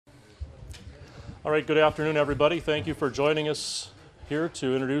All right, good afternoon, everybody. Thank you for joining us here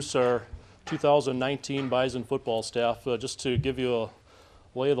to introduce our 2019 Bison football staff. Just to give you a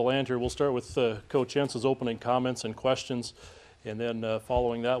lay of the land here, we'll start with Coach Jentz's opening comments and questions, and then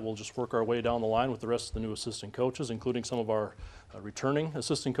following that, we'll just work our way down the line with the rest of the new assistant coaches, including some of our returning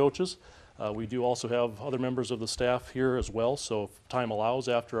assistant coaches. We do also have other members of the staff here as well, so if time allows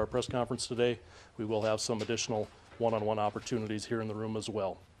after our press conference today, we will have some additional one-on-one opportunities here in the room as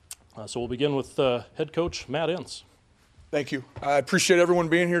well. So we'll begin with head coach Matt Entz. Thank you. I appreciate everyone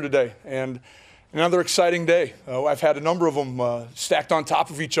being here today, and another exciting day. I've had a number of them stacked on top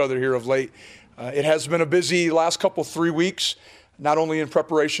of each other here of late. It has been a busy last 3 weeks, not only in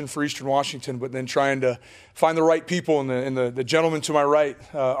preparation for Eastern Washington, but then trying to find the right people, and the gentlemen to my right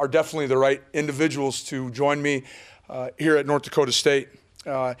are definitely the right individuals to join me here at North Dakota State.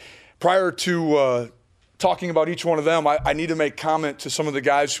 Prior to talking about each one of them, I need to make comment to some of the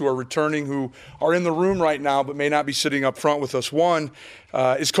guys who are returning, who are in the room right now but may not be sitting up front with us. One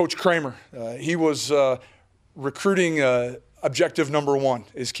is Coach Kramer. He was recruiting objective number one,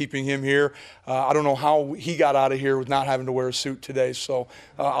 is keeping him here. I don't know how he got out of here with not having to wear a suit today, so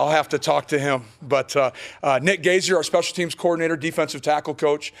I'll have to talk to him. But Nick Gazer, our special teams coordinator, defensive tackle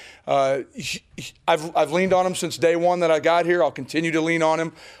coach, I've leaned on him since day one that I got here. I'll continue to lean on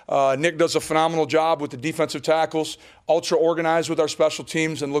him. Nick does a phenomenal job with the defensive tackles, ultra organized with our special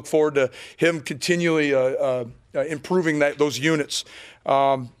teams, and look forward to him continually improving those units.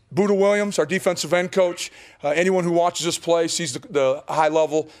 Buddha Williams, our defensive end coach. Anyone who watches us play sees the high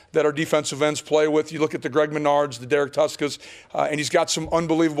level that our defensive ends play with. You look at the Greg Menards, the Derek Tuskas, and he's got some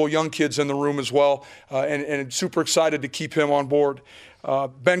unbelievable young kids in the room as well, and super excited to keep him on board.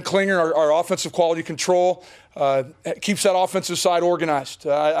 Ben Klinger, our offensive quality control, keeps that offensive side organized.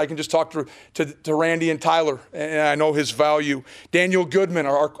 I can just talk to Randy and Tyler, and I know his value. Daniel Goodman,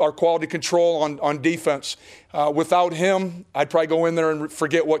 our quality control on defense. Without him, I'd probably go in there and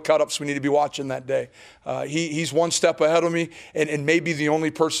forget what cut-ups we need to be watching that day. He's one step ahead of me, and maybe the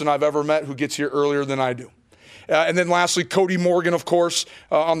only person I've ever met who gets here earlier than I do. And then lastly, Cody Morgan, of course,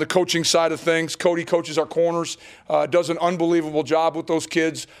 on the coaching side of things. Cody coaches our corners, does an unbelievable job with those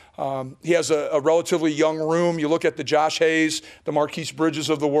kids. He has a relatively young room. You look at the Josh Hayes, the Marquise Bridges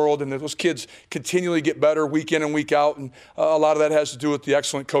of the world, and those kids continually get better week in and week out, and a lot of that has to do with the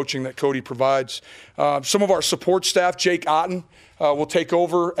excellent coaching that Cody provides. Some of our support staff, Jake Otten, will take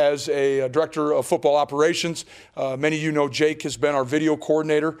over as a director of football operations. Many of you know Jake has been our video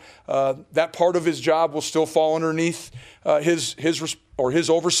coordinator. That part of his job will still fall underneath his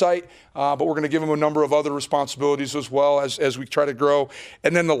oversight, but we're going to give him a number of other responsibilities as well as we try to grow.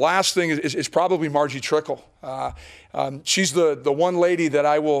 And then the last thing is probably Margie Trickle. She's the one lady that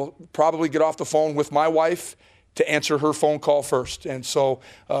I will probably get off the phone with my wife to answer her phone call first. And so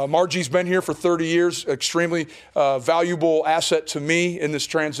Margie's been here for 30 years, extremely valuable asset to me in this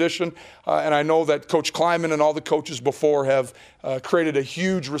transition. And I know that Coach Kleiman and all the coaches before have created a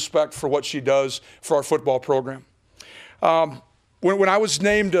huge respect for what she does for our football program. When I was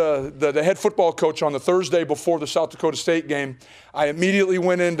named the head football coach on the Thursday before the South Dakota State game, I immediately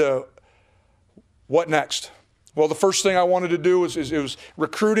went into what next? Well, the first thing I wanted to do was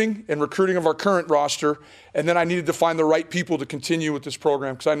recruiting of our current roster, and then I needed to find the right people to continue with this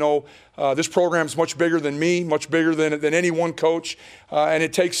program, because I know this program is much bigger than me, much bigger than any one coach, and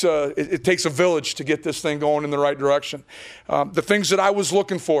it takes a village to get this thing going in the right direction. The things that I was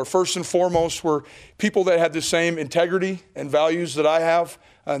looking for, first and foremost, were people that had the same integrity and values that I have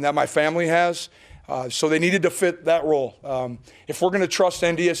and that my family has, so they needed to fit that role. If we're going to trust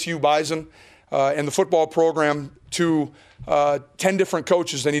NDSU Bison and the football program to 10 different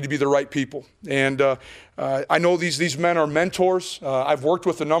coaches, they need to be the right people. And I know these men are mentors. I've worked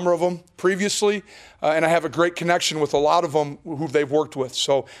with a number of them previously, and I have a great connection with a lot of them who they've worked with.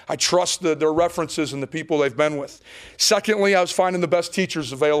 So I trust their references and the people they've been with. Secondly, I was finding the best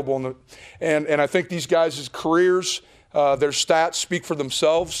teachers available. And I think these guys' careers, their stats speak for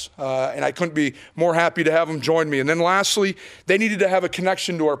themselves, and I couldn't be more happy to have them join me. And then lastly, they needed to have a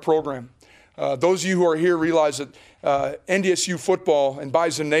connection to our program. Those of you who are here realize that NDSU football and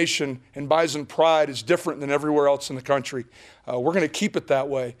Bison Nation and Bison Pride is different than everywhere else in the country. We're going to keep it that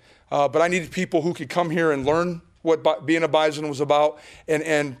way. But I needed people who could come here and learn what being a Bison was about,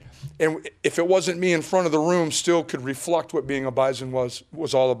 and if it wasn't me in front of the room, still could reflect what being a Bison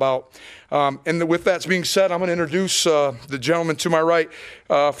was all about. And with that being said, I'm going to introduce the gentleman to my right.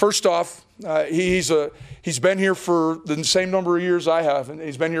 First off, he's been here for the same number of years I have, and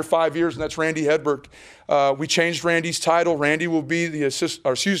he's been here 5 years, and that's Randy Hedberg. We changed Randy's title. Randy will be the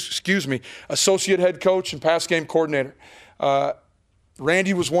associate head coach and pass game coordinator.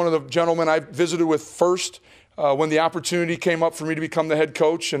 Randy was one of the gentlemen I visited with first when the opportunity came up for me to become the head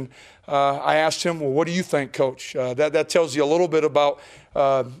coach. And I asked him, well, what do you think, Coach? That tells you a little bit about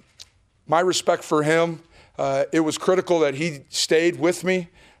my respect for him. It was critical that he stayed with me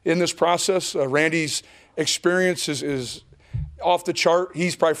in this process. Randy's experience is off the chart.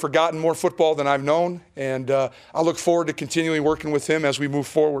 He's probably forgotten more football than I've known, and I look forward to continually working with him as we move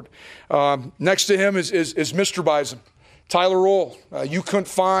forward. Next to him is Mr. Bison, Tyler Roll. You couldn't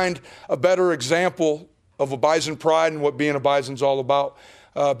find a better example of a Bison pride and what being a Bison's all about.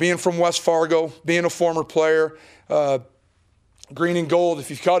 Being from West Fargo, being a former player, green and gold, if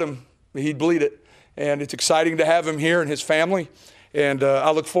you cut him, he'd bleed it. And it's exciting to have him here and his family, and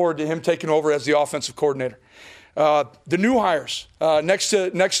I look forward to him taking over as the offensive coordinator. The new hires, next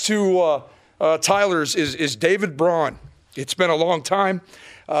to Tyler's is David Braun. It's been a long time.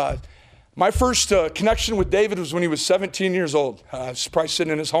 My first connection with David was when he was 17 years old. I was probably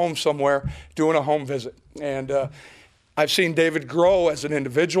sitting in his home somewhere doing a home visit. And I've seen David grow as an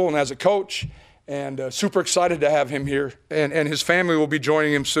individual and as a coach, and super excited to have him here. And his family will be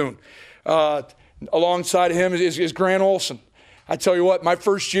joining him soon. Alongside him is Grant Olson. I tell you what, my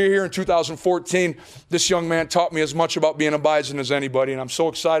first year here in 2014, this young man taught me as much about being a Bison as anybody, and I'm so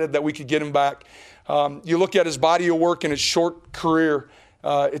excited that we could get him back. You look at his body of work and his short career,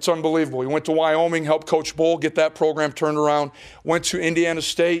 it's unbelievable. He went to Wyoming, helped Coach Bull get that program turned around, went to Indiana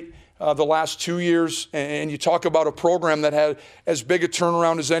State the last 2 years, and you talk about a program that had as big a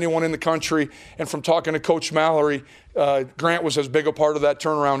turnaround as anyone in the country, and from talking to Coach Mallory, Grant was as big a part of that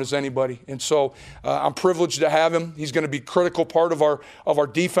turnaround as anybody. And so I'm privileged to have him. He's going to be a critical part of our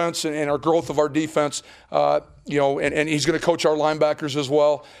defense and our growth of our defense. And he's going to coach our linebackers as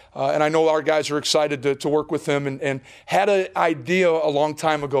well. And I know our guys are excited to work with him, and had an idea a long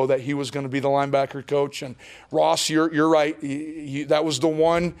time ago that he was going to be the linebacker coach. And Ross, you're right. That was the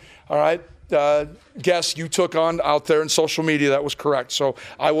one, all right, guess you took on out there in social media. That was correct. So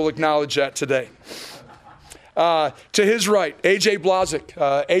I will acknowledge that today. To his right, A.J. Blazik.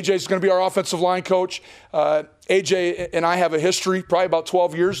 A.J. is going to be our offensive line coach. A.J. and I have a history, probably about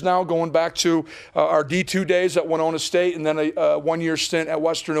 12 years now, going back to our D2 days at Winona State and then a one-year stint at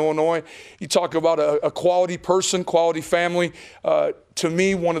Western Illinois. You talk about a quality person, quality family. To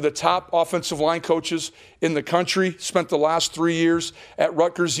me, one of the top offensive line coaches in the country. Spent the last 3 years at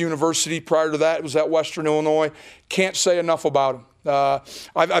Rutgers University. Prior to that, it was at Western Illinois. Can't say enough about him.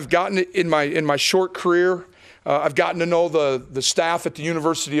 I've gotten it in my short career. I've gotten to know the staff at the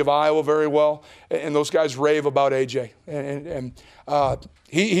University of Iowa very well, and those guys rave about AJ. And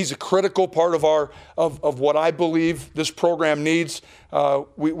he's a critical part of what I believe this program needs.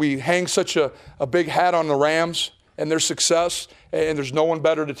 We hang such a big hat on the Rams and their success, and there's no one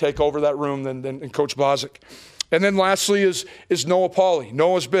better to take over that room than Coach Blazik. And then lastly is Noah Pauley.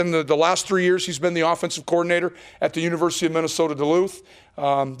 Noah's been the last 3 years, he's been the offensive coordinator at the University of Minnesota Duluth.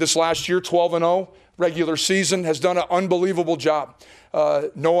 This last year, 12-0, regular season, has done an unbelievable job.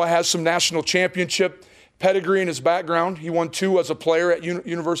 Noah has some national championship pedigree in his background. He won 2 as a player at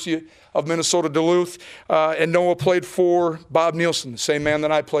University of Minnesota Duluth. And Noah played for Bob Nielsen, the same man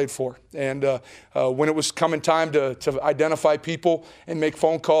that I played for. And when it was coming time to identify people and make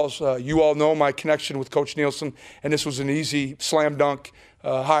phone calls, you all know my connection with Coach Nielsen, and this was an easy slam dunk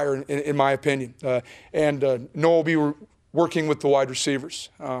hire in my opinion. And Noah will be working with the wide receivers.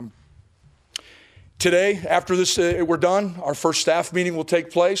 Today, after this, we're done, our first staff meeting will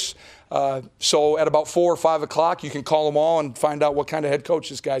take place. So at about 4 or 5 o'clock, you can call them all and find out what kind of head coach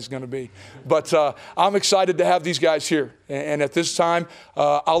this guy's going to be. But I'm excited to have these guys here. And at this time,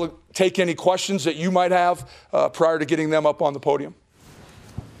 I'll take any questions that you might have prior to getting them up on the podium.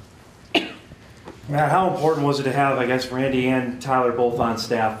 Matt, how important was it to have, I guess, Randy and Tyler both on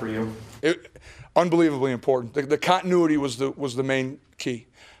staff for you? Unbelievably important. The continuity was the main key.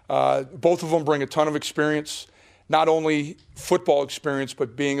 Both of them bring a ton of experience, not only football experience,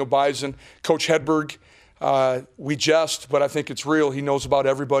 but being a Bison. Coach Hedberg, we jest, but I think it's real. He knows about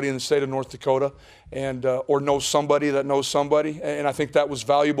everybody in the state of North Dakota, and or knows somebody that knows somebody. And I think that was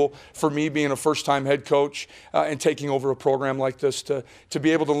valuable for me being a first-time head coach and taking over a program like this to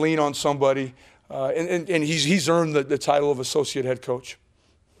be able to lean on somebody. And he's earned the title of associate head coach.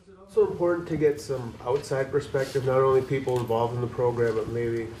 It's also important to get some outside perspective, not only people involved in the program, but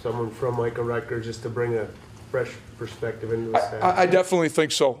maybe someone from like a Rutgers, just to bring a fresh perspective into the staff. I definitely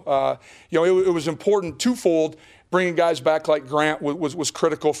think so. It was important twofold. Bringing guys back like Grant was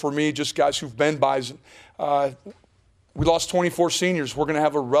critical for me, just guys who've been Bison. We lost 24 seniors. We're going to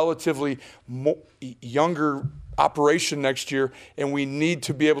have a relatively younger operation next year, and we need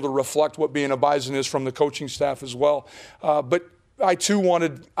to be able to reflect what being a Bison is from the coaching staff as well. But I too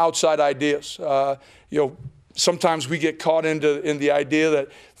wanted outside ideas. Sometimes we get caught in the idea that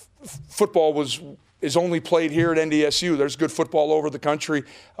football is only played here at NDSU. There's good football over the country.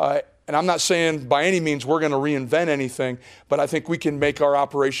 And I'm not saying by any means we're going to reinvent anything, but I think we can make our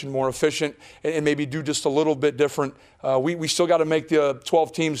operation more efficient and maybe do just a little bit different. We still got to make the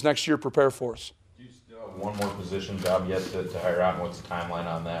 12 teams next year prepare for us. Do you still have one more position job yet to hire out, and what's the timeline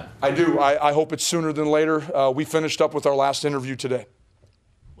on that? I do. I hope it's sooner than later. We finished up with our last interview today.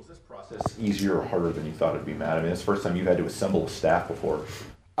 Was this process easier or harder than you thought it'd be, Matt? I mean, it's the first time you've had to assemble a staff before.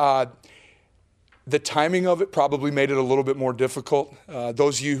 The timing of it probably made it a little bit more difficult.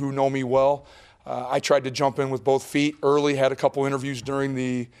 Those of you who know me well, I tried to jump in with both feet early, had a couple interviews during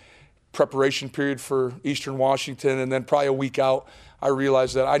the preparation period for Eastern Washington, and then probably a week out, I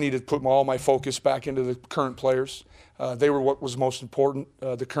realized that I needed to put all my focus back into the current players. They were what was most important,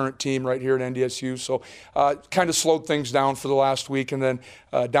 the current team right here at NDSU. So kind of slowed things down for the last week. And then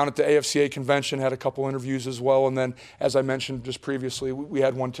down at the AFCA convention, had a couple interviews as well. And then, as I mentioned just previously, we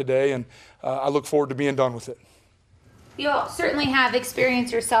had one today. And I look forward to being done with it. You all certainly have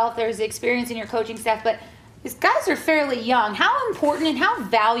experience yourself. There's experience in your coaching staff. But these guys are fairly young. How important and how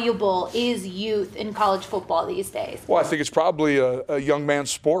valuable is youth in college football these days? Well, I think it's probably a young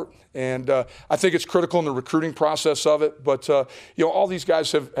man's sport. And I think it's critical in the recruiting process of it. But, all these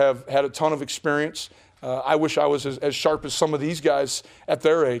guys have had a ton of experience. I wish I was as sharp as some of these guys at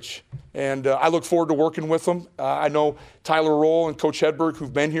their age. And I look forward to working with them. I know Tyler Roll and Coach Hedberg,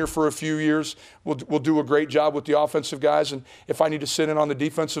 who've been here for a few years, will do a great job with the offensive guys. And if I need to sit in on the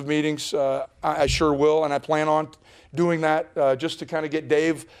defensive meetings, I sure will. And I plan on doing that just to kind of get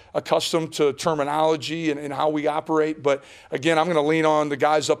Dave accustomed to terminology and how we operate. But again, I'm going to lean on the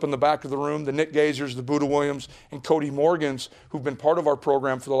guys up in the back of the room, the Nick Gazers, the Buda Williams, and Cody Morgans, who've been part of our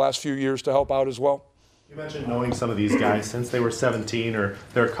program for the last few years to help out as well. You mentioned knowing some of these guys since they were 17 or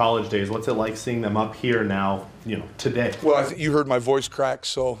their college days. What's it like seeing them up here now, today? Well, you heard my voice crack,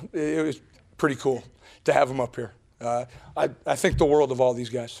 so it was pretty cool to have them up here. I think the world of all these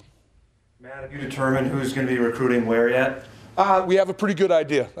guys. Matt, have you determined who's going to be recruiting where yet? We have a pretty good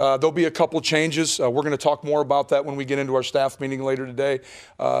idea. There'll be a couple changes. We're going to talk more about that when we get into our staff meeting later today.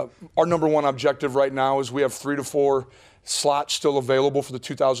 Our number one objective right now is we have 3 to 4 slots still available for the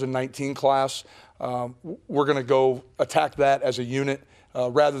 2019 class. We're going to go attack that as a unit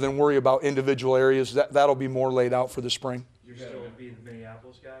rather than worry about individual areas. That'll be more laid out for the spring. You're still going to be the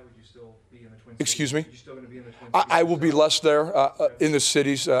Minneapolis guy? Would you still be in the Twin Cities? Excuse me? You're still going to be in the Twin Cities? I will be less there in the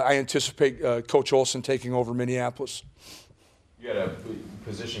cities. I anticipate Coach Olson taking over Minneapolis. You had a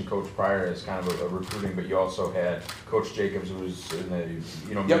position coach prior as kind of a recruiting, but you also had Coach Jacobs, who was in the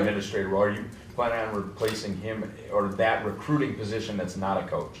Yep. administrator role. Are you planning on replacing him or that recruiting position that's not a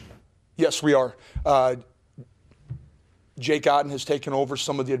coach? Yes, we are. Jake Otten has taken over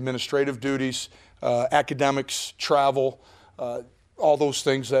some of the administrative duties, academics, travel, all those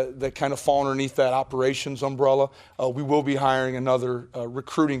things that kind of fall underneath that operations umbrella. We will be hiring another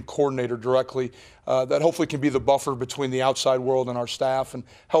recruiting coordinator directly that hopefully can be the buffer between the outside world and our staff and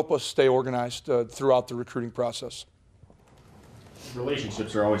help us stay organized throughout the recruiting process.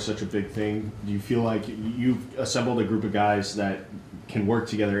 Relationships are always such a big thing. Do you feel like you've assembled a group of guys that can work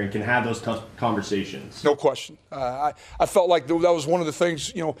together and can have those tough conversations? No question. I felt like that was one of the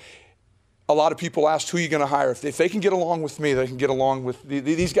things, a lot of people asked, who are you going to hire? If they can get along with me, they can get along with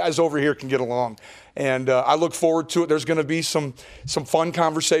these guys over here can get along. And I look forward to it. There's going to be some fun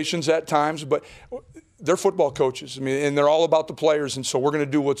conversations at times, but they're football coaches. I mean, and they're all about the players. And so we're going to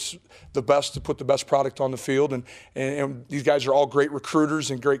do what's the best to put the best product on the field. And these guys are all great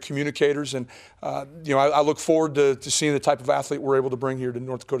recruiters and great communicators. And, I look forward to seeing the type of athlete we're able to bring here to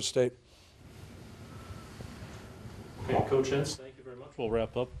North Dakota State. Okay, Coach Entz, thank you very much. We'll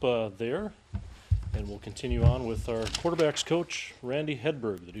wrap up there, and we'll continue on with our quarterbacks coach, Randy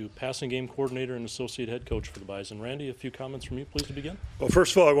Hedberg, the new passing game coordinator and associate head coach for the Bison. Randy, a few comments from you, please, to begin. Well,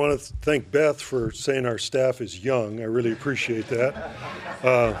 first of all, I want to thank Beth for saying our staff is young. I really appreciate that.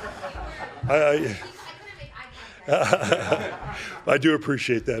 I do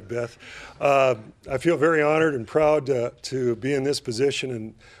appreciate that, Beth. I feel very honored and proud to be in this position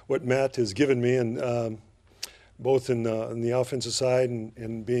and what Matt has given me, and both in the offensive side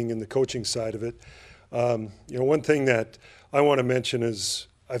and being in the coaching side of it. One thing that I want to mention is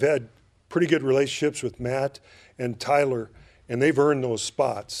I've had pretty good relationships with Matt and Tyler, and they've earned those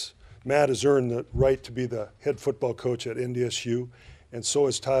spots. Matt has earned the right to be the head football coach at NDSU, and so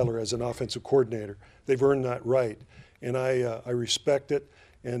has Tyler as an offensive coordinator. They've earned that right, and I respect it,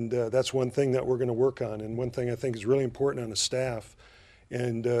 and that's one thing that we're going to work on, and one thing I think is really important on the staff.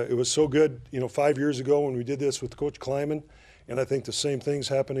 And it was so good, 5 years ago when we did this with Coach Kleiman, And I think the same thing's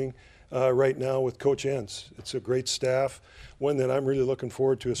happening right now with Coach Entz. It's a great staff, one that I'm really looking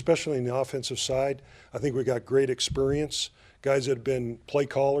forward to, especially in the offensive side. I think we got great experience, guys that have been play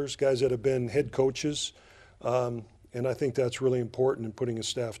callers, guys that have been head coaches, and I think that's really important in putting a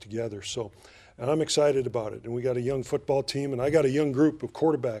staff together. So, and I'm excited about it. And we got a young football team, and I got a young group of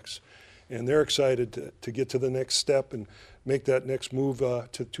quarterbacks, and they're excited to get to the next step and make that next move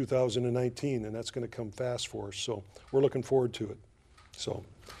to 2019, and that's going to come fast for us. So we're looking forward to it. So,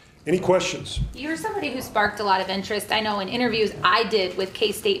 any questions? You're somebody who sparked a lot of interest. I know in interviews I did with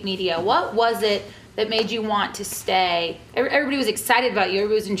K-State media, what was it that made you want to stay? Everybody was excited about you.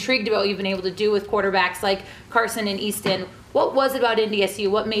 Everybody was intrigued about what you've been able to do with quarterbacks like Carson and Easton. What was it about NDSU?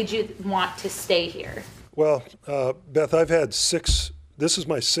 What made you want to stay here? Well, Beth, I've had this is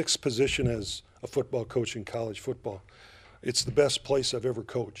my 6th position as a football coach in college football. It's the best place I've ever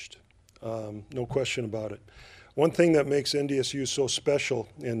coached, no question about it. One thing that makes NDSU so special,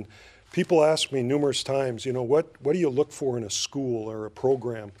 and people ask me numerous times, what do you look for in a school or a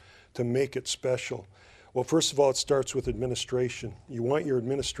program to make it special? Well, first of all, it starts with administration. You want your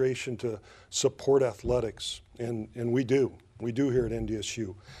administration to support athletics, and we do. We do here at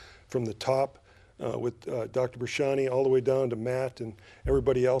NDSU. From the top with Dr. Brashani all the way down to Matt and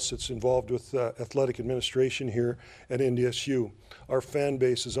everybody else that's involved with athletic administration here at NDSU. Our fan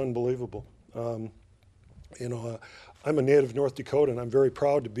base is unbelievable. I'm a native of North Dakota, and I'm very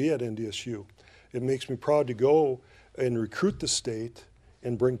proud to be at NDSU. It makes me proud to go and recruit the state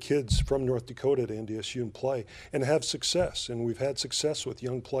and bring kids from North Dakota to NDSU and play and have success. And we've had success with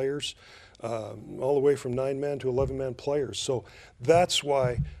young players all the way from 9-man to 11-man players. So that's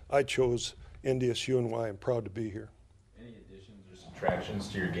why I chose NDSU and why I'm proud to be here. Any additions or subtractions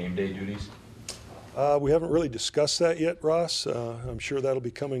to your game day duties? We haven't really discussed that yet, Ross. I'm sure that'll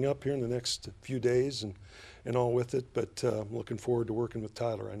be coming up here in the next few days and all with it, but I'm looking forward to working with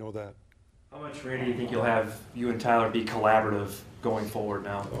Tyler. I know that. How much, Randy, do you think you'll have you and Tyler be collaborative going forward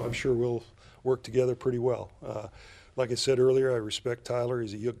now? I'm sure we'll work together pretty well. Like I said earlier, I respect Tyler.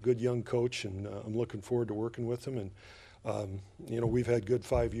 He's a good young coach, and I'm looking forward to working with him. And we've had good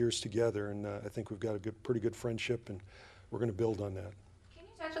 5 years together, and I think we've got a pretty good friendship, and we're going to build on that. Can you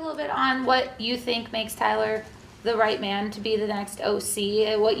touch a little bit on what you think makes Tyler the right man to be the next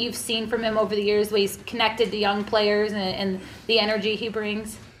OC? What you've seen from him over the years, the way he's connected to young players and the energy he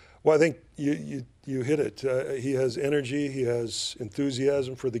brings? Well, I think you hit it. He has energy. He has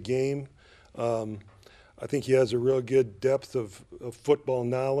enthusiasm for the game. I think he has a real good depth of football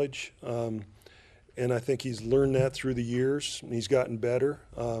knowledge. And I think he's learned that through the years, and he's gotten better.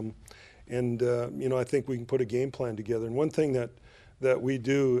 I think we can put a game plan together. And one thing that we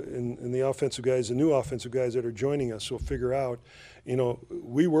do in the offensive guys, the new offensive guys that are joining us will figure out,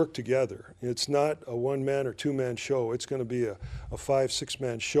 we work together. It's not a 1-man or 2-man show. It's going to be a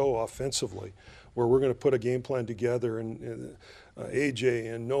 5-6-man show offensively, where we're going to put a game plan together. And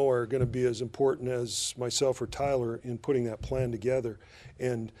AJ and Noah are going to be as important as myself or Tyler in putting that plan together.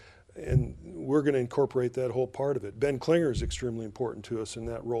 And we're going to incorporate that whole part of it. Ben Klinger is extremely important to us in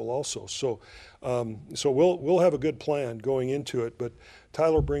that role also. So we'll have a good plan going into it, but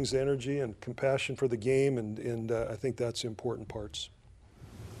Tyler brings the energy and compassion for the game, and I think that's the important parts.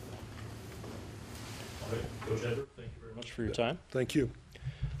 All right, Coach Edward, thank you very much for your time. Thank you.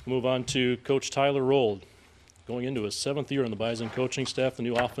 Move on to Coach Tyler Rold, going into his 7th year on the Bison coaching staff, the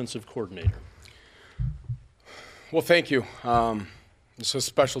new offensive coordinator. Well, thank you. It's a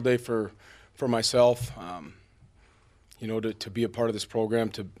special day for myself, to be a part of this program,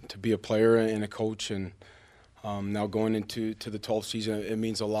 to be a player and a coach, and now going into the 12th season, it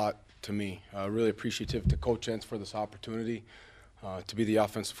means a lot to me. Really appreciative to Coach Entz for this opportunity to be the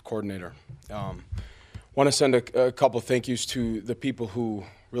offensive coordinator. Want to send a couple of thank yous to the people who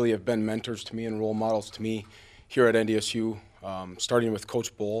really have been mentors to me and role models to me here at NDSU, starting with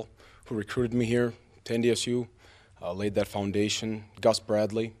Coach Bull, who recruited me here to NDSU. Laid that foundation. Gus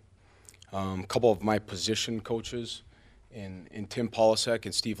Bradley, a couple of my position coaches in Tim Polasek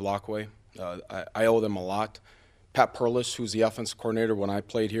and Steve Lockway. I owe them a lot. Pat Perlis, who's the offensive coordinator when I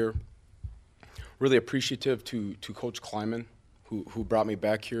played here. Really appreciative to Coach Kleiman, who brought me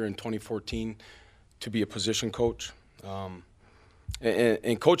back here in 2014 to be a position coach.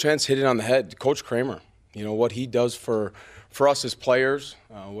 And Coach Entz hit it on the head. Coach Kramer, what he does for us as players,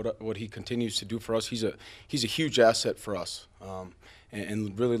 what he continues to do for us, he's a huge asset for us,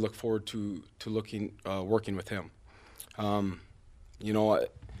 and really look forward to working with him.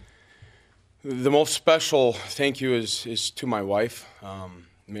 The most special thank you is to my wife,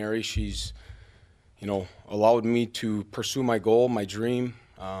 Mary. She's allowed me to pursue my goal, my dream.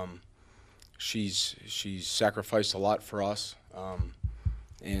 She's sacrificed a lot for us.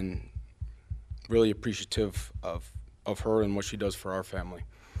 and really appreciative of her and what she does for our family.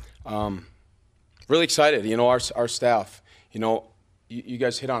 Really excited, our staff, you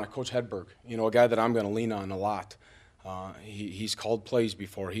guys hit on it, Coach Hedberg, a guy that I'm going to lean on a lot. He's called plays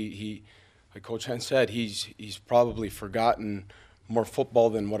before. He like Coach Hen said, he's probably forgotten more football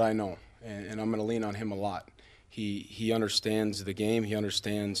than what I know, and I'm going to lean on him a lot. He understands the game. He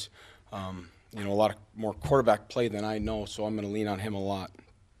understands, a lot of more quarterback play than I know, so I'm going to lean on him a lot.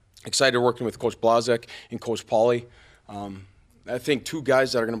 Excited working with Coach Blazek and Coach Pauly. I think two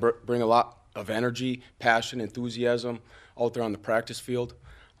guys that are going to bring a lot of energy, passion, enthusiasm out there on the practice field.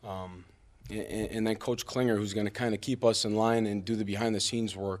 And then Coach Klinger, who's going to kind of keep us in line and do the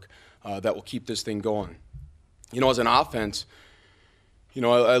behind-the-scenes work that will keep this thing going. As an offense,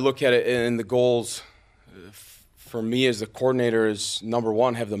 I look at it, and the goals for me as the coordinator is, number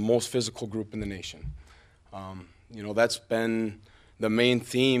one, have the most physical group in the nation. That's been the main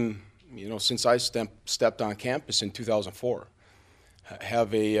theme, since I stepped on campus in 2004.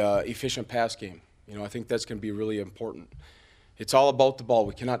 Have a efficient pass game. I think that's going to be really important. It's all about the ball.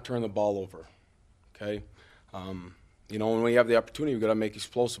 We cannot turn the ball over, okay? When we have the opportunity, we've got to make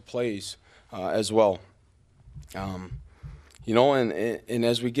explosive plays as well. And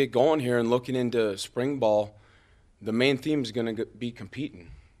as we get going here and looking into spring ball, the main theme is going to be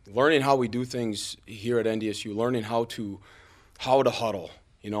competing. Learning how we do things here at NDSU, learning how to huddle,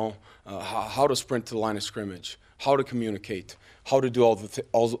 how to sprint to the line of scrimmage, how to communicate, how to do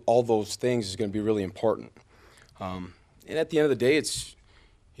all those things is going to be really important. And at the end of the day, it's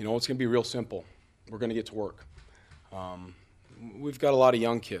going to be real simple. We're going to get to work. We've got a lot of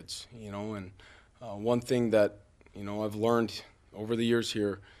young kids, and one thing that, I've learned over the years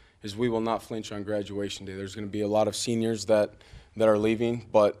here is we will not flinch on graduation day. There's going to be a lot of seniors that are leaving,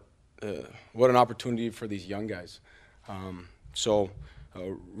 but what an opportunity for these young guys. So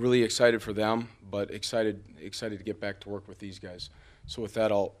really excited for them, but excited to get back to work with these guys. So with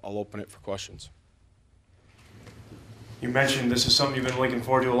that, I'll open it for questions. You mentioned this is something you've been looking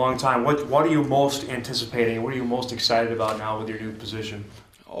forward to a long time. What are you most anticipating? What are you most excited about now with your new position?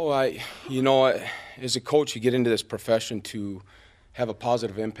 As a coach, you get into this profession to have a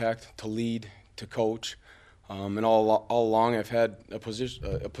positive impact, to lead, to coach. And all along, I've had a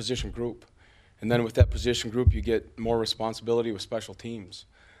position group. And then with that position group, you get more responsibility with special teams.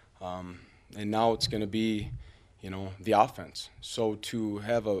 And now it's going to be, the offense. So to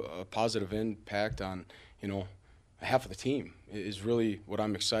have a positive impact on, half of the team is really what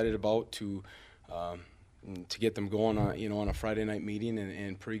I'm excited about, to get them going on a Friday night meeting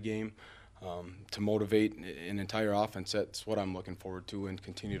and pregame, to motivate an entire offense. That's what I'm looking forward to, and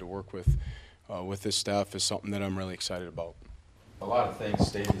continue to work with this staff is something that I'm really excited about. A lot of things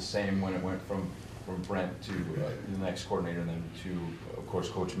stayed the same when it went from Brent to the next coordinator, and then to, of course,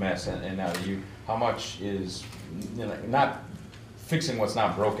 Coach Mess, and now you. How much is, not fixing what's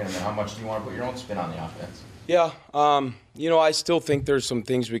not broken, and how much do you want to put your own spin on the offense? Yeah, I still think there's some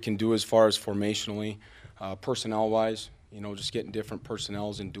things we can do as far as formationally, personnel-wise, just getting different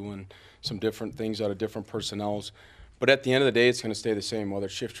personnels and doing some different things out of different personnels. But at the end of the day, it's going to stay the same, whether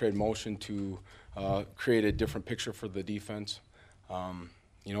it's shift, trade, motion, to create a different picture for the defense. We're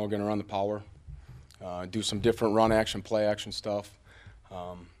going to run the power, do some different run action, play action stuff.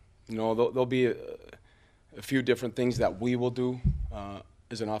 There'll be a few different things that we will do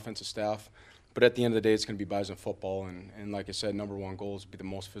as an offensive staff. But at the end of the day, it's going to be Bison football. And like I said, number one goal is to be the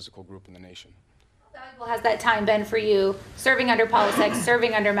most physical group in the nation. How valuable has that time been for you, serving under Polisek,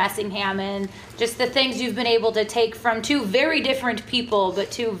 serving under Messingham, and just the things you've been able to take from two very different people,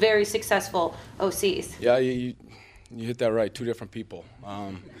 but two very successful OCs? Yeah, you hit that right, two different people.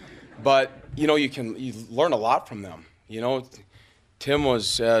 But, you learn a lot from them. Tim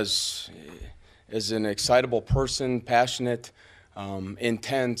was as an excitable person, passionate,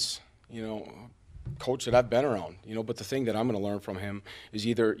 intense, coach that I've been around, but the thing that I'm going to learn from him is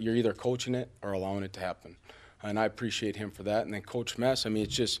you're either coaching it or allowing it to happen. And I appreciate him for that. And then Coach Mess,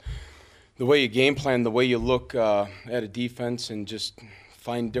 it's just the way you game plan, the way you look at a defense and just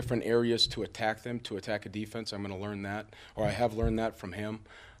find different areas to attack them, to attack a defense. I'm going to learn that, or I have learned that from him.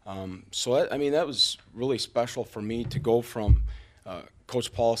 That was really special for me to go from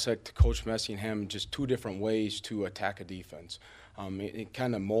Coach Polisek to Coach Messingham, just two different ways to attack a defense. It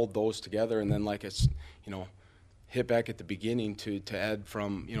kind of mold those together, and then hit back at the beginning to add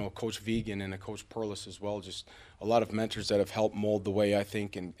from Coach Vegan and a Coach Perlis as well. Just a lot of mentors that have helped mold the way I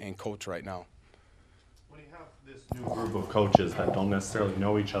think and coach right now. When you have have this new group of coaches that don't necessarily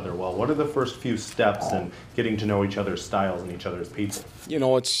know each other well, what are the first few steps in getting to know each other's styles and each other's people? You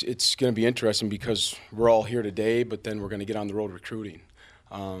know, it's going to be interesting because we're all here today, but then we're going to get on the road recruiting.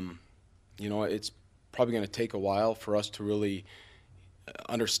 You know, it's probably going to take a while for us to really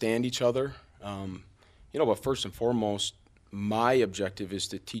understand each other. You know, but first and foremost, my objective is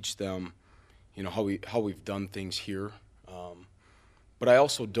to teach them, you know, how we've done things here. But I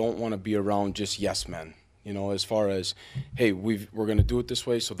also don't want to be around just yes men. You know, as far as, hey, we're going to do it this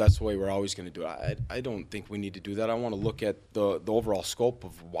way, so that's the way we're always going to do it. I don't think we need to do that. I want to look at the overall scope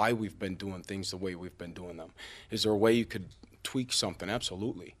of why we've been doing things the way we've been doing them. Is there a way you could tweak something?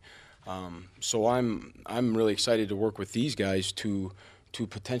 Absolutely. So I'm really excited to work with these guys to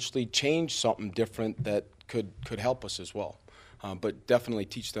potentially change something different that could help us as well. But definitely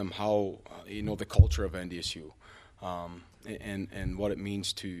teach them how, you know, the culture of NDSU. And what it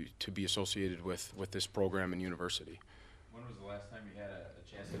means to be associated with this program and university. When was the last time you had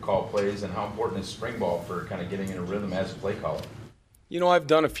a chance to call plays, and how important is spring ball for kind of getting in a rhythm as a play caller? You know, I've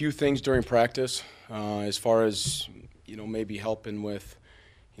done a few things during practice as far as, you know, maybe helping with,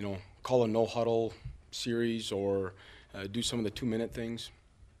 you know, call a no-huddle series or do some of the 2-minute things.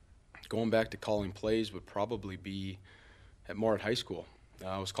 Going back to calling plays would probably be at Moorhead High School.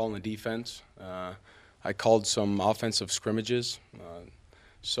 I was calling the defense. I called some offensive scrimmages.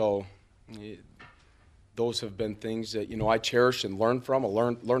 Those have been things that, you know, I cherish and learn from. I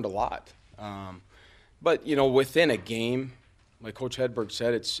learned a lot. But, you know, within a game, like Coach Hedberg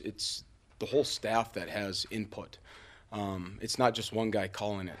said, it's the whole staff that has input. It's not just one guy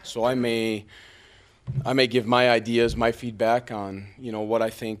calling it. So I may give my ideas, my feedback on, you know, what I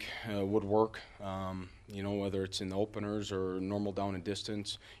think would work, you know, whether it's in the openers or normal down and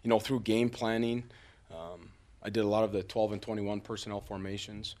distance, you know, through game planning. I did a lot of the 12 and 21 personnel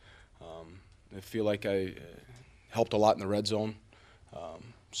formations. I feel like I helped a lot in the red zone.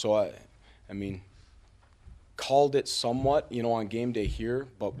 So I mean, called it somewhat, you know, on game day here,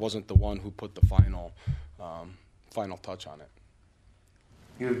 but wasn't the one who put the final touch on it.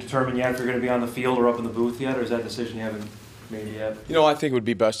 You determined yet if you're going to be on the field or up in the booth yet, or is that a decision you haven't made yet? You know, I think it would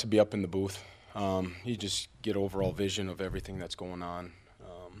be best to be up in the booth. You just get overall vision of everything that's going on.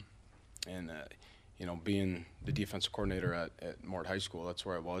 You know, being the defensive coordinator at Moorhead High School, that's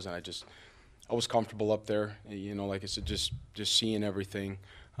where I was, and I was comfortable up there. You know, like I said, just seeing everything.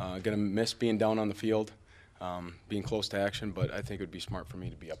 Gonna miss being down on the field, being close to action, but I think it would be smart for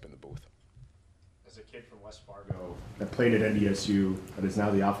me to be up in the booth. As a kid from West Fargo that played at NDSU, that is now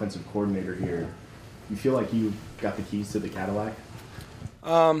the offensive coordinator here, you feel like you got the keys to the Cadillac?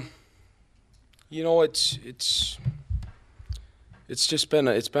 You know, it's just been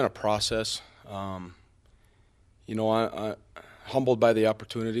a process. You know, I'm humbled by the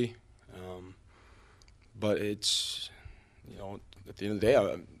opportunity, but it's, you know, at the end of the day,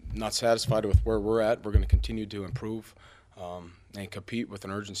 I'm not satisfied with where we're at. We're going to continue to improve and compete with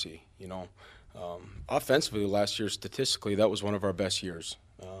an urgency. You know, offensively last year, statistically, that was one of our best years.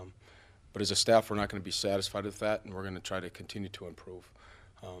 But as a staff, we're not going to be satisfied with that, and we're going to try to continue to improve.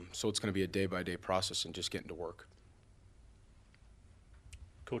 So it's going to be a day-by-day process and just getting to work.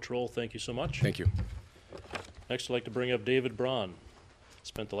 Coach Roll, thank you so much. Thank you. Next, I'd like to bring up David Braun.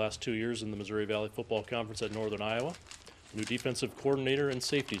 Spent the last 2 years in the Missouri Valley Football Conference at Northern Iowa. New defensive coordinator and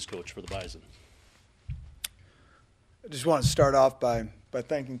safeties coach for the Bison. I just want to start off by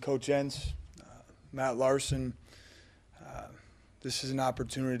thanking Coach Entz, Matt Larson. This is an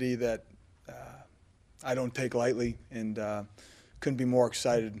opportunity that I don't take lightly, and couldn't be more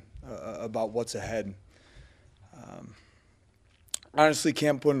excited about what's ahead. Honestly,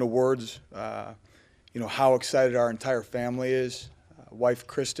 can't put into words, you know, how excited our entire family is. Wife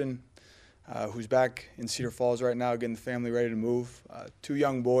Kristen, who's back in Cedar Falls right now, getting the family ready to move. 2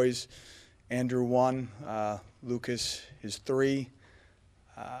 young boys, Andrew 1, Lucas is 3.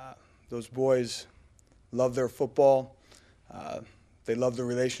 Those boys love their football. They love the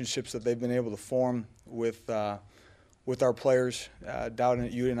relationships that they've been able to form with our players down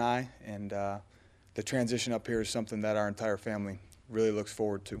at UNI, and the transition up here is something that our entire family really looks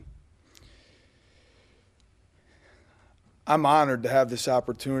forward to. I'm honored to have this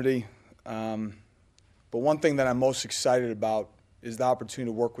opportunity, but one thing that I'm most excited about is the opportunity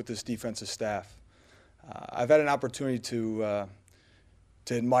to work with this defensive staff. I've had an opportunity to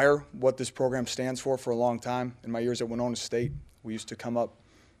admire what this program stands for a long time. In my years at Winona State, we used to come up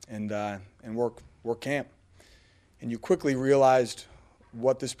and work camp. And you quickly realized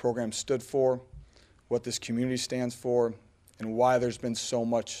what this program stood for, what this community stands for, and why there's been so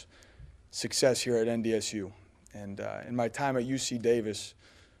much success here at NDSU. And in my time at UC Davis,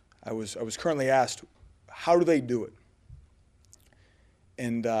 I was currently asked, how do they do it?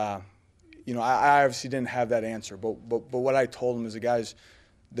 And, you know, I obviously didn't have that answer, but what I told them is, the guys,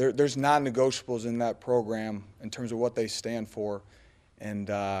 there's non-negotiables in that program in terms of what they stand for and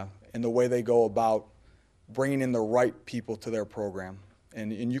the way they go about bringing in the right people to their program.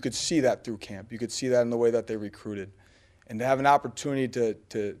 And you could see that through camp. You could see that in the way that they recruited. And to have an opportunity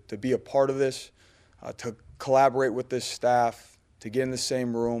to be a part of this, to collaborate with this staff, to get in the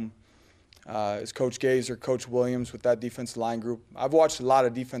same room, as Coach Gazer, Coach Williams with that defensive line group. I've watched a lot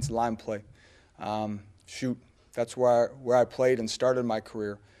of defensive line play. That's where I played and started my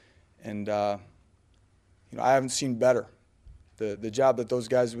career. And, you know, I haven't seen better. The job that those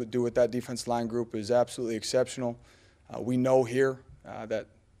guys would do with that defensive line group is absolutely exceptional. We know here that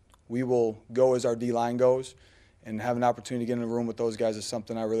we will go as our D-line goes, and have an opportunity to get in the room with those guys is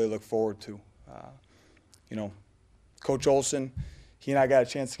something I really look forward to. You know, Coach Olson, he and I got a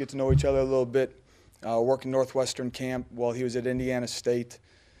chance to get to know each other a little bit, working Northwestern camp while he was at Indiana State.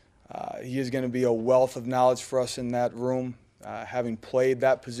 He is going to be a wealth of knowledge for us in that room, having played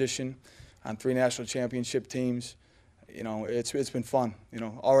that position on 3 national championship teams. You know, it's been fun. You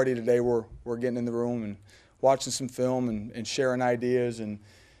know, already today we're getting in the room and watching some film and sharing ideas, and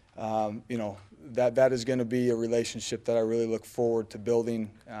you know, that is going to be a relationship that I really look forward to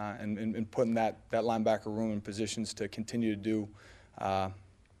building and putting that linebacker room in positions to continue to do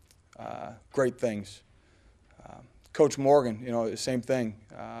great things. Coach Morgan, you know, the same thing,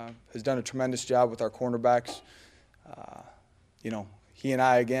 has done a tremendous job with our cornerbacks. You know, he and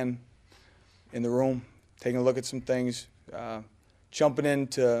I, again, in the room, taking a look at some things, jumping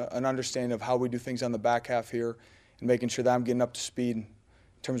into an understanding of how we do things on the back half here, and making sure that I'm getting up to speed in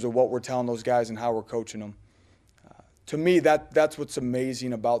terms of what we're telling those guys and how we're coaching them. To me, that's what's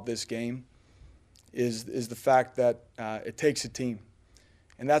amazing about this game is the fact that it takes a team.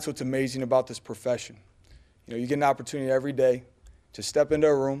 And that's what's amazing about this profession. You know, you get an opportunity every day to step into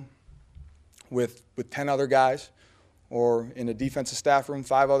a room with 10 other guys, or in a defensive staff room,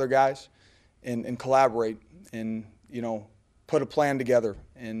 5 other guys, and collaborate and, you know, put a plan together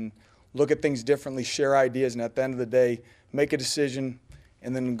and look at things differently, share ideas, and at the end of the day, make a decision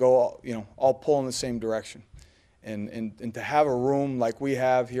and then go, you know, all pull in the same direction. And to have a room like we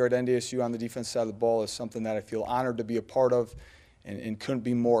have here at NDSU on the defense side of the ball is something that I feel honored to be a part of, and couldn't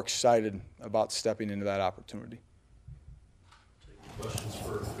be more excited about stepping into that opportunity. Questions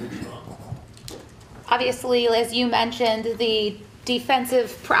for Tom? Obviously, as you mentioned, the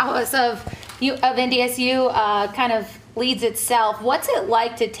defensive prowess of NDSU kind of leads itself. What's it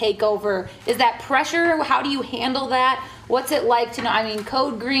like to take over? Is that pressure? How do you handle that? What's it like to know? I mean,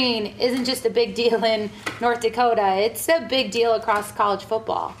 Code Green isn't just a big deal in North Dakota. It's a big deal across college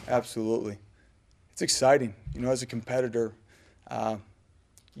football. Absolutely. It's exciting. You know, as a competitor,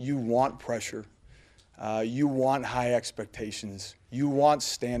 you want pressure. You want high expectations. You want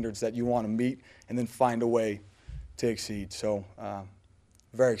standards that you want to meet and then find a way to exceed. So,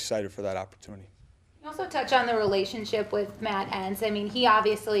 very excited for that opportunity. You also touch on the relationship with Matt Entz. I mean, he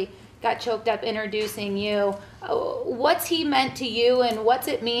obviously got choked up introducing you. What's he meant to you, and what's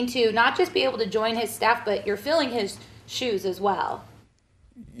it mean to not just be able to join his staff, but you're filling his shoes as well?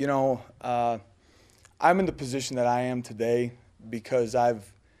 You know, I'm in the position that I am today because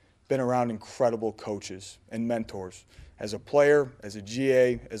I've been around incredible coaches and mentors as a player, as a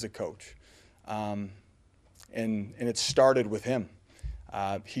GA, as a coach. And it started with him.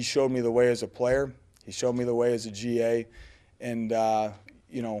 He showed me the way as a player. He showed me the way as a GA. And,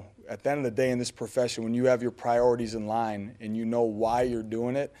 you know, at the end of the day in this profession, when you have your priorities in line and you know why you're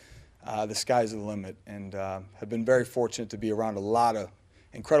doing it, the sky's the limit. And have been very fortunate to be around a lot of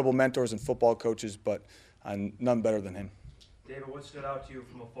incredible mentors and football coaches, but none better than him. David, what stood out to you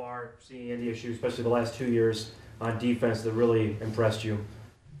from afar, seeing NDSU, especially the last 2 years on defense, that really impressed you?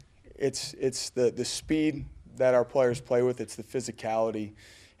 It's the speed that our players play with. It's the physicality.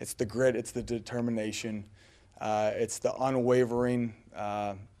 It's the grit. It's the determination. It's the unwavering,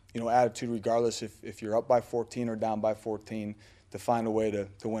 attitude, regardless if you're up by 14 or down by 14, to find a way to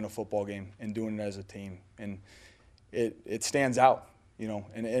win a football game and doing it as a team. And it stands out, you know.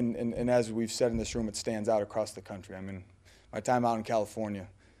 And as we've said in this room, it stands out across the country. I mean, my time out in California,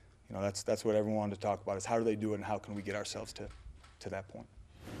 you know, that's what everyone wanted to talk about, is how do they do it and how can we get ourselves to that point.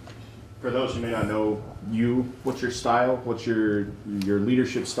 For those who may not know you, what's your style? What's your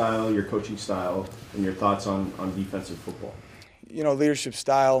leadership style, your coaching style, and your thoughts on defensive football? You know, leadership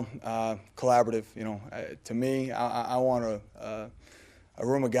style, collaborative. You know, to me, I want a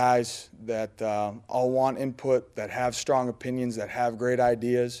room of guys that all want input, that have strong opinions, that have great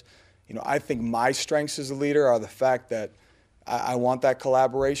ideas. You know, I think my strengths as a leader are the fact that I want that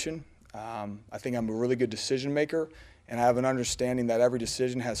collaboration. I think I'm a really good decision maker, and I have an understanding that every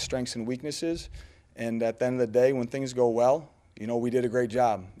decision has strengths and weaknesses. And at the end of the day, when things go well, you know, we did a great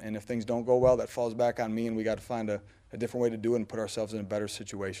job. And if things don't go well, that falls back on me, and we got to find a different way to do it and put ourselves in a better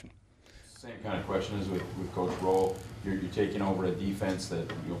situation. Same kind of question as with Coach Roll. You're taking over a defense that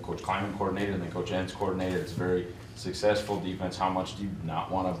Coach Kleiman coordinated and then Coach Entz coordinated. It's a very successful defense. How much do you not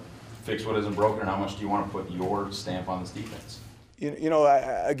want to fix what isn't broken, and how much do you want to put your stamp on this defense? You know,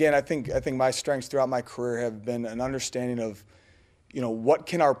 I think my strengths throughout my career have been an understanding of, you know, what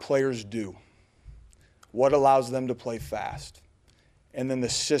can our players do? What allows them to play fast? And then the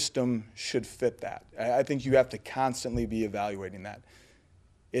system should fit that. I think you have to constantly be evaluating that.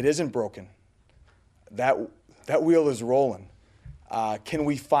 It isn't broken. That wheel is rolling. Can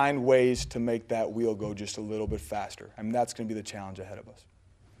we find ways to make that wheel go just a little bit faster? I mean, that's going to be the challenge ahead of us.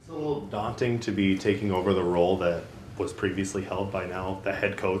 It's a little daunting to be taking over the role that was previously held by now the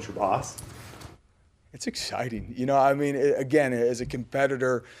head coach or boss. It's exciting. You know, I mean, again, as a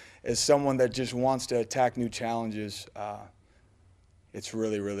competitor, as someone that just wants to attack new challenges, it's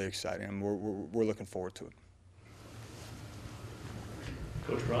really, really exciting. And we're looking forward to it.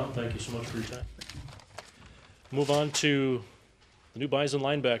 Coach Braun, thank you so much for your time. Move on to the new Bison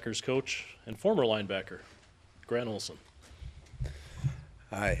linebackers coach and former linebacker, Grant Olson.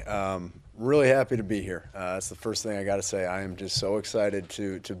 Hi, really happy to be here. That's the first thing I got to say. I am just so excited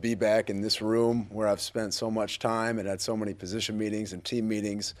to be back in this room where I've spent so much time and had so many position meetings and team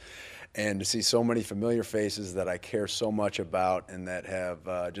meetings, and to see so many familiar faces that I care so much about and that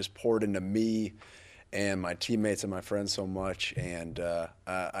have just poured into me and my teammates and my friends so much. And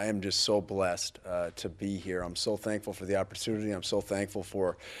I am just so blessed to be here. I'm so thankful for the opportunity. I'm so thankful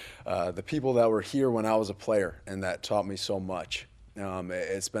for the people that were here when I was a player and that taught me so much.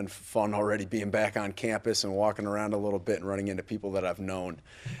 It's been fun already being back on campus and walking around a little bit and running into people that I've known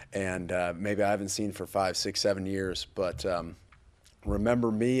and maybe I haven't seen for 5, 6, 7 years, but remember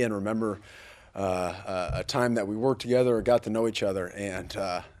me and remember a time that we worked together or got to know each other, and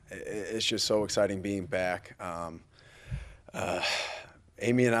it's just so exciting being back.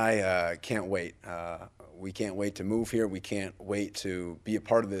 Amy and I can't wait. We can't wait to move here. We can't wait to be a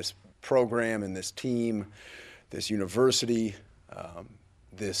part of this program and this team, this university,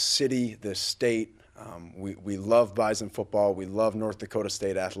 this city, this state. We love Bison football. We love North Dakota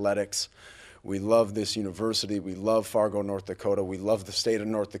State athletics. We love this university. We love Fargo, North Dakota. We love the state of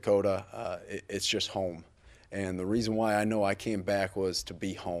North Dakota. It's just home. And the reason why I know I came back was to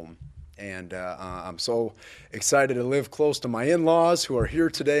be home. And I'm so excited to live close to my in-laws who are here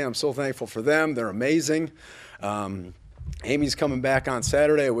today. I'm so thankful for them. They're amazing. Amy's coming back on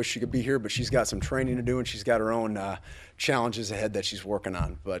Saturday. I wish she could be here, but she's got some training to do, and she's got her own challenges ahead that she's working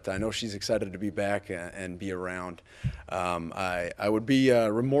on. But I know she's excited to be back and be around. I would be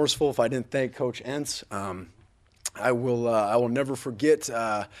remorseful if I didn't thank Coach Entz. I will never forget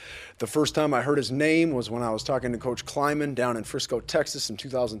the first time I heard his name was when I was talking to Coach Kleiman down in Frisco, Texas in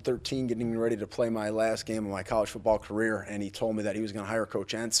 2013, getting ready to play my last game of my college football career, and he told me that he was going to hire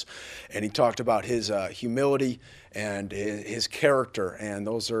Coach Entz, and he talked about his humility and his character, and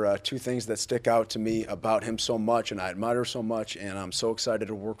those are two things that stick out to me about him so much, and I admire so much, and I'm so excited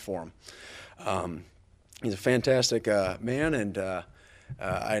to work for him. He's a fantastic man, and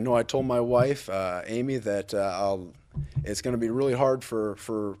I know I told my wife, Amy, that it's going to be really hard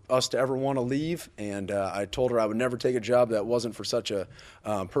for us to ever want to leave, and I told her I would never take a job that wasn't for such a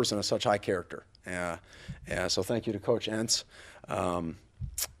person of such high character. So thank you to Coach Entz. I'm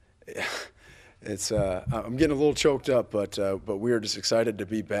getting a little choked up, but we are just excited to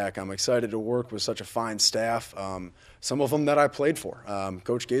be back. I'm excited to work with such a fine staff, some of them that I played for.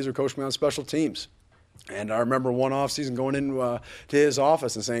 Coach Gazer coached me on special teams. And I remember one offseason going into to his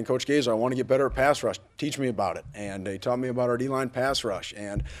office and saying, Coach Gazer, I want to get better at pass rush. Teach me about it. And he taught me about our D-line pass rush.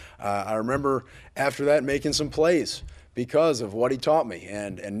 And I remember after that making some plays because of what he taught me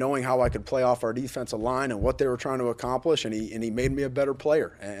and knowing how I could play off our defensive line and what they were trying to accomplish. And he made me a better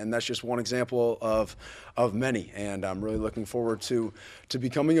player. And that's just one example of many. And I'm really looking forward to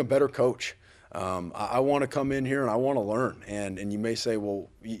becoming a better coach. I want to come in here and I want to learn. And you may say, well,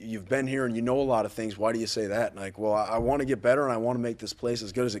 you've been here and you know a lot of things. Why do you say that? Like, well, I want to get better and I want to make this place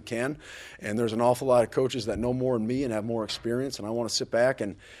as good as it can. And there's an awful lot of coaches that know more than me and have more experience. And I want to sit back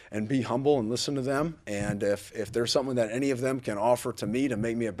and be humble and listen to them. And if there's something that any of them can offer to me to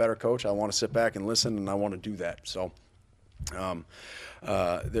make me a better coach, I want to sit back and listen, and I want to do that. So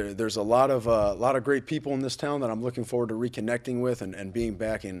there's a lot of great people in this town that I'm looking forward to reconnecting with and being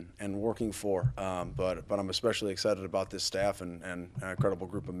back and working for. But I'm especially excited about this staff and an incredible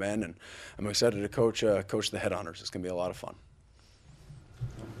group of men, and I'm excited to coach the Headhunters. It's going to be a lot of fun.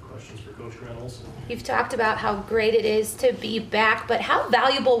 Questions for Coach Grant Olson. You've talked about how great it is to be back, but how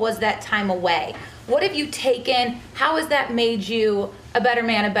valuable was that time away? What have you taken? How has that made you a better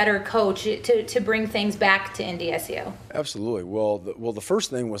man, a better coach to bring things back to NDSU? Absolutely. Well, the first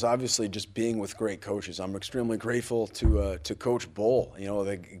thing was obviously just being with great coaches. I'm extremely grateful to Coach Bull, you know,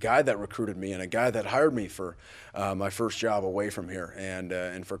 the guy that recruited me and a guy that hired me for my first job away from here,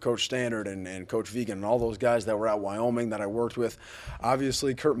 and for Coach Standard and Coach Vegan and all those guys that were at Wyoming that I worked with.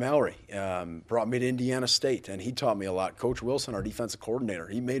 Obviously, Kurt Mallory brought me to Indiana State, and he taught me a lot. Coach Wilson, our defensive coordinator,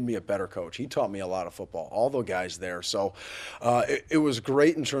 he made me a better coach. He taught me a lot of football. All the guys there. So it was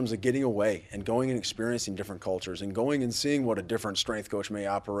great in terms of getting away and going and experiencing different cultures and going and seeing what a different strength coach may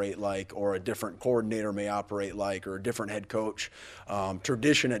operate like, or a different coordinator may operate like, or a different head coach,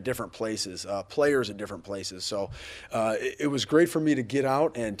 tradition at different places, players at different places. So it was great for me to get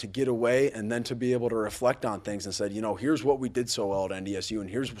out and to get away, and then to be able to reflect on things and said, you know, here's what we did so well at NDSU, and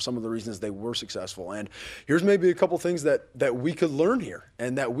here's some of the reasons they were successful, and here's maybe a couple things that we could learn here,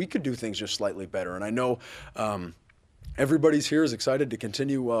 and that we could do things just slightly better. And I know everybody's here is excited to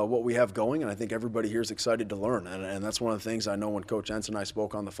continue what we have going, and I think everybody here is excited to learn. And that's one of the things I know when Coach Entz and I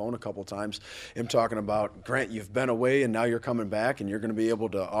spoke on the phone a couple times, him talking about, Grant, you've been away and now you're coming back, and you're going to be able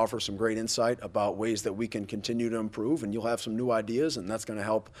to offer some great insight about ways that we can continue to improve, and you'll have some new ideas, and that's going to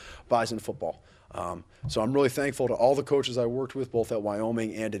help Bison football. So I'm really thankful to all the coaches I worked with, both at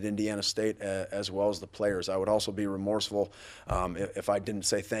Wyoming and at Indiana State, as well as the players. I would also be remorseful if I didn't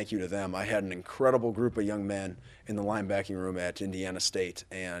say thank you to them. I had an incredible group of young men in the linebacking room at Indiana State,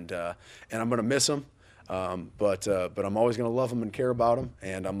 and I'm going to miss them. But I'm always going to love them and care about them,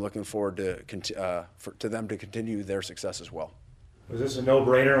 and I'm looking forward to them to continue their success as well. Was this a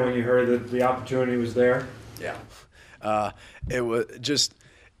no-brainer when you heard that the opportunity was there? Yeah. It was just –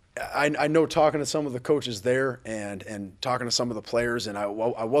 I know, talking to some of the coaches there and talking to some of the players, and I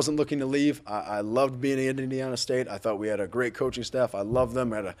wasn't looking to leave. I loved being at Indiana State. I thought we had a great coaching staff. I loved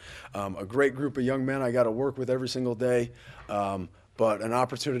them. I had a great group of young men I got to work with every single day. But an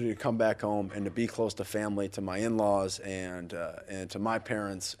opportunity to come back home and to be close to family, to my in-laws and to my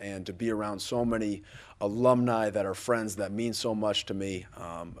parents, and to be around so many alumni that are friends that mean so much to me,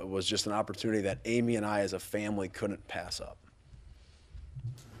 it was just an opportunity that Amy and I as a family couldn't pass up.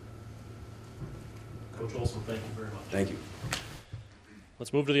 Coach Olson, thank you very much. Thank you.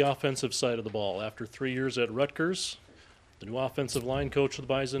 Let's move to the offensive side of the ball. After 3 years at Rutgers, the new offensive line coach of the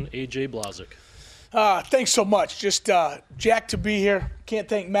Bison, A.J. Blazik. Thanks so much. Just jacked to be here. Can't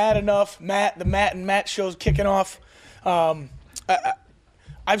thank Matt enough. The Matt and Matt show's kicking off.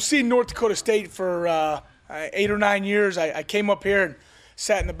 I've seen North Dakota State for 8 or 9 years. I came up here and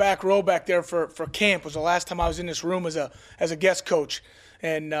sat in the back row back there for camp. It was the last time I was in this room as a guest coach.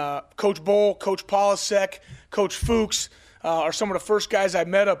 And Coach Bull, Coach Polasek, Coach Fuchs are some of the first guys I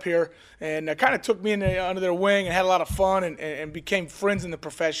met up here, and kind of took me under their wing and had a lot of fun and became friends in the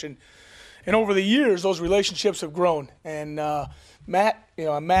profession. And over the years, those relationships have grown. And Matt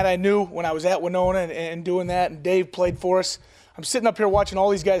I knew when I was at Winona and doing that, and Dave played for us. I'm sitting up here watching all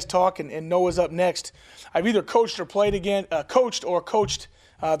these guys talk, and Noah's up next. I've either coached or coached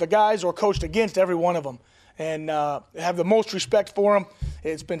the guys or coached against every one of them. And have the most respect for him.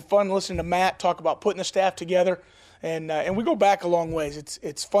 It's been fun listening to Matt talk about putting the staff together, and we go back a long ways.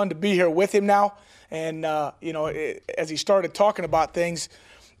 It's fun to be here with him now, and as he started talking about things,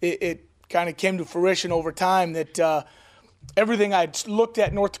 it kind of came to fruition over time that everything I'd looked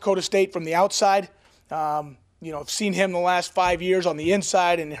at North Dakota State from the outside, I've seen him the last 5 years on the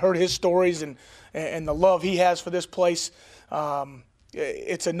inside and heard his stories and the love he has for this place.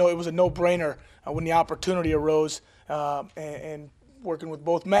 It was a no-brainer when the opportunity arose, and working with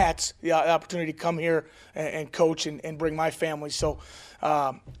both Matts, the opportunity to come here and coach and bring my family. So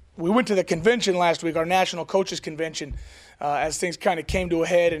we went to the convention last week, our national coaches convention, as things kind of came to a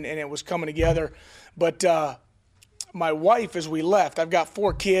head and it was coming together. But my wife, as we left, I've got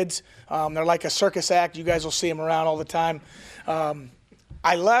 4 kids. They're like a circus act. You guys will see them around all the time.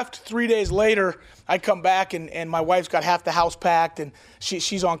 I left. 3 days later, I come back, and my wife's got half the house packed, and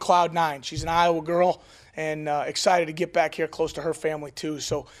she's on cloud 9. She's an Iowa girl, and excited to get back here close to her family too.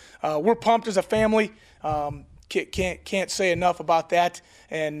 So we're pumped as a family. Can't say enough about that,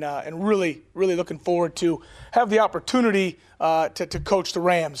 and really looking forward to have the opportunity to coach the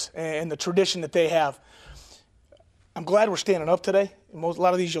Rams and the tradition that they have. I'm glad we're standing up today. A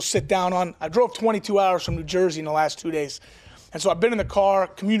lot of these you'll sit down on. I drove 22 hours from New Jersey in the last 2 days. And so I've been in the car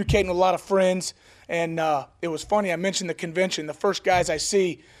communicating with a lot of friends, and it was funny. I mentioned the convention. The first guys I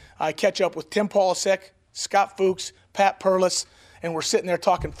see, I catch up with Tim Polasek, Scott Fuchs, Pat Perlis, and we're sitting there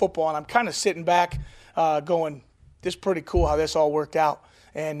talking football, and I'm kind of sitting back going, this is pretty cool how this all worked out.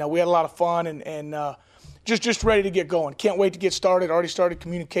 and we had a lot of fun and just ready to get going. Can't wait to get started. Already started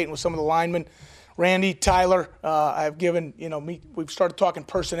communicating with some of the linemen. Randy, Tyler, I've given, we've started talking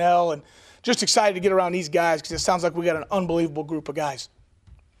personnel and just excited to get around these guys because it sounds like we got an unbelievable group of guys.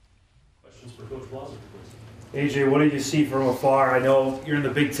 Questions for Coach Blazek, AJ, what did you see from afar? I know you're in the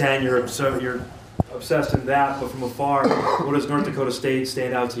Big Ten, you're obsessed in that, but from afar, what does North Dakota State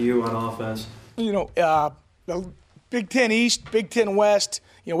stand out to you on offense? The Big Ten East, Big Ten West,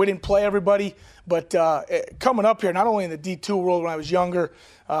 we didn't play everybody, but coming up here, not only in the D2 world when I was younger,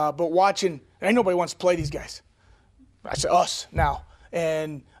 but watching, ain't nobody wants to play these guys. I say us now.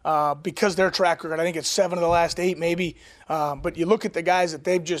 And because their track record, I think it's 7 of the last 8 maybe, but you look at the guys that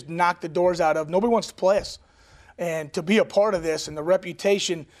they've just knocked the doors out of, nobody wants to play us. And to be a part of this and the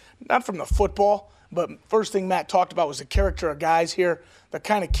reputation, not from the football, but first thing Matt talked about was the character of guys here, the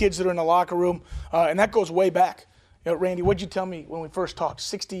kind of kids that are in the locker room, and that goes way back. Randy, what'd you tell me when we first talked?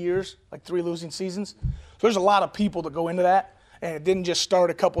 60 years, like 3 losing seasons? So there's a lot of people that go into that, and it didn't just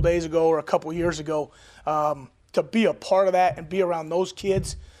start a couple days ago or a couple years ago. To be a part of that and be around those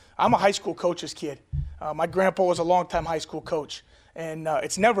kids, I'm a high school coach's kid. My grandpa was a longtime high school coach, and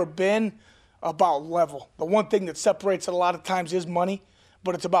it's never been about level. The one thing that separates it a lot of times is money,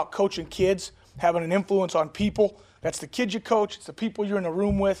 but it's about coaching kids, having an influence on people. That's the kids you coach. It's the people you're in the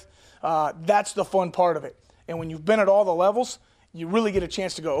room with. That's the fun part of it. And when you've been at all the levels, you really get a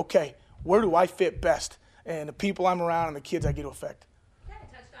chance to go, okay, where do I fit best? And the people I'm around and the kids I get to affect. You kind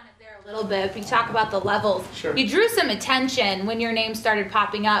of touched on it there a little bit. You talk about the levels. Sure. You drew some attention when your name started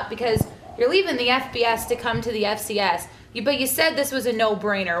popping up because you're leaving the FBS to come to the FCS. But you said this was a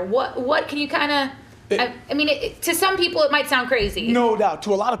no-brainer. What can you kind of to some people it might sound crazy. No doubt.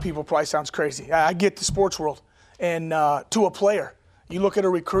 To a lot of people it probably sounds crazy. I get the sports world. And to a player, you look at a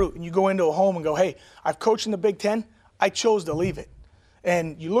recruit and you go into a home and go, hey, I've coached in the Big Ten. I chose to leave it.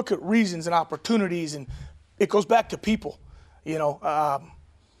 And you look at reasons and opportunities, and it goes back to people.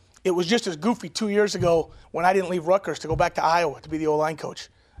 It was just as goofy 2 years ago when I didn't leave Rutgers to go back to Iowa to be the O-line coach.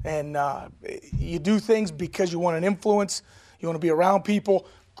 And you do things because you want an influence. You want to be around people,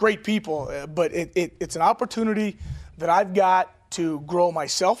 great people. But it's an opportunity that I've got to grow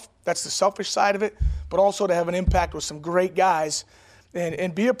myself. That's the selfish side of it. But also to have an impact with some great guys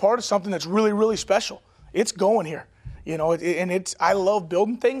and be a part of something that's really, really special. It's going here. I love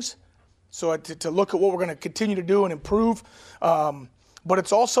building things. So to look at what we're going to continue to do and improve. But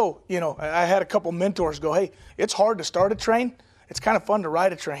it's also, I had a couple mentors go, hey, it's hard to start a train. It's kind of fun to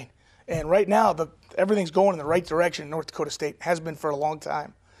ride a train. And right now, everything's going in the right direction in North Dakota State. Has been for a long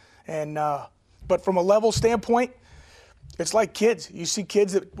time. And but from a level standpoint, it's like kids. You see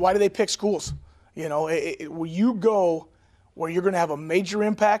kids why do they pick schools? Where you go where you're going to have a major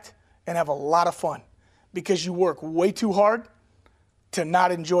impact and have a lot of fun because you work way too hard to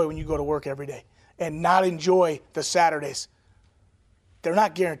not enjoy when you go to work every day and not enjoy the Saturdays. They're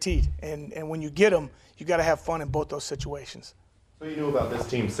not guaranteed. And when you get them, you got to have fun in both those situations. So you knew about this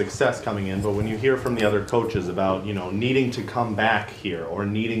team's success coming in, but when you hear from the other coaches about, needing to come back here or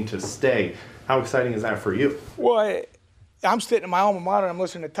needing to stay, how exciting is that for you? Well, I'm sitting in my alma mater. I'm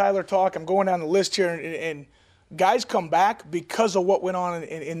listening to Tyler talk. I'm going down the list here, and guys come back because of what went on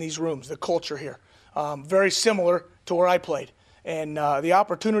in these rooms, the culture here. Very similar to where I played. And the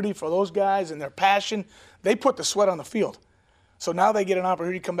opportunity for those guys and their passion, they put the sweat on the field. So now they get an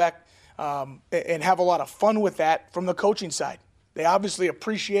opportunity to come back and have a lot of fun with that from the coaching side. They obviously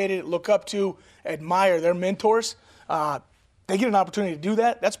appreciate it, look up to, admire their mentors. They get an opportunity to do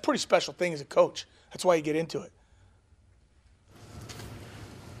that. That's a pretty special thing as a coach. That's why you get into it.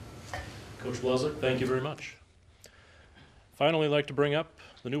 Coach Blazek, thank you very much. Finally, I'd like to bring up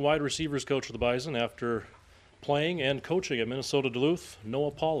the new wide receivers coach of the Bison after playing and coaching at Minnesota Duluth,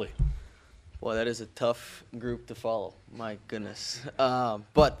 Noah Pauley. Well, that is a tough group to follow. My goodness.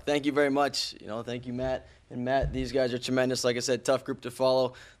 But thank you very much. Thank you, Matt. And Matt, these guys are tremendous. Like I said, tough group to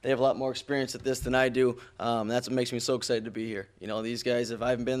follow. They have a lot more experience at this than I do. That's what makes me so excited to be here. These guys, I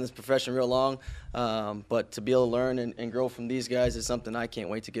haven't been in this profession real long, but to be able to learn and grow from these guys is something I can't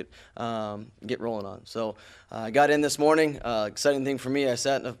wait to get rolling on. So I got in this morning. Exciting thing for me, I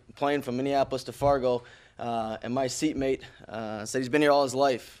sat in a plane from Minneapolis to Fargo, and my seatmate said he's been here all his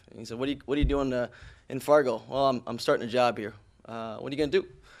life. And he said, what are you doing in Fargo? Well, I'm starting a job here. What are you going to do?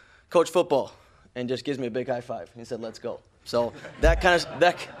 Coach football. And just gives me a big high five. He said, let's go. So that kind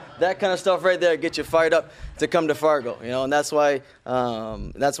of stuff right there gets you fired up to come to Fargo, and that's why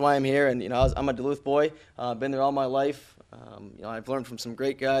I'm here. And I'm a Duluth boy. Been there all my life. I've learned from some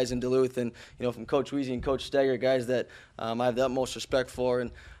great guys in Duluth, and from Coach Weezy and Coach Steger, guys that I have the utmost respect for.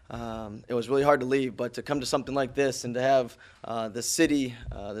 And it was really hard to leave. But to come to something like this and to have the city,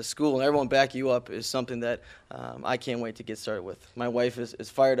 the school, and everyone back you up is something that I can't wait to get started with. My wife is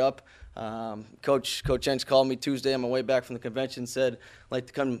fired up. Coach Hentz called me Tuesday on my way back from the convention, said,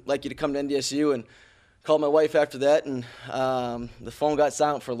 like you to come to NDSU, and called my wife after that, and the phone got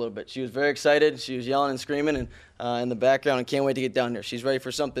silent for a little bit. She was very excited. She was yelling and screaming and in the background, and can't wait to get down there. She's ready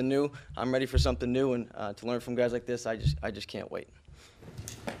for something new. I'm ready for something new, and to learn from guys like this, I just can't wait.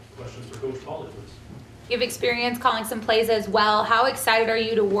 Questions for Coach Pauly, please. You have experience calling some plays as well. How excited are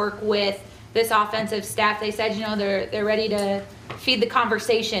you to work with this offensive staff? They said, they're ready to feed the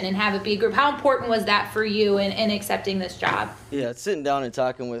conversation and have it be a group. How important was that for you in accepting this job? Yeah, sitting down and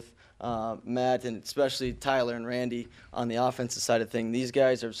talking with Matt and especially Tyler and Randy on the offensive side of things. These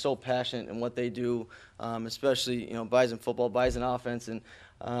guys are so passionate in what they do, especially Bison football, Bison offense, and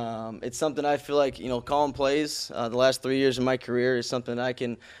it's something I feel like calling plays the last 3 years of my career is something I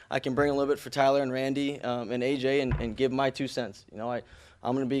can bring a little bit for Tyler and Randy and AJ and give my 2 cents.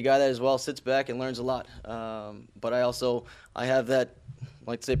 I'm going to be a guy that as well sits back and learns a lot, but I have that,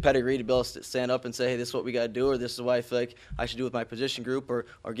 like to say, pedigree to be able to stand up and say, hey, this is what we got to do, or this is what I feel like I should do with my position group,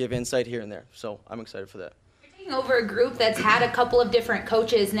 or give insight here and there. So I'm excited for that. You're taking over a group that's had a couple of different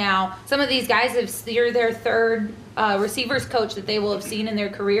coaches now. Some of these guys you're their third receivers coach that they will have seen in their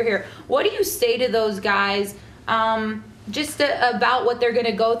career here. What do you say to those guys about what they're going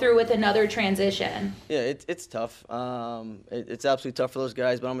to go through with another transition? Yeah, it's tough. It's absolutely tough for those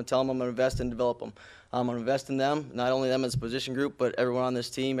guys, but I'm going to tell them I'm going to invest and develop them. I'm going to invest in them, not only them as a position group, but everyone on this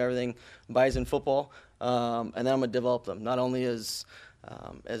team, everything Bison football, and then I'm going to develop them, not only as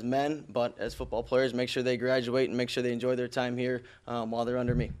men, but as football players, make sure they graduate and make sure they enjoy their time here while they're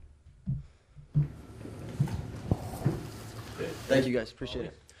under me. Thank you, guys. Appreciate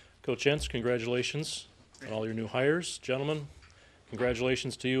it. Coach Hentz, congratulations on all your new hires. Gentlemen,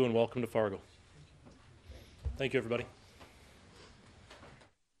 congratulations to you and welcome to Fargo. Thank you, everybody.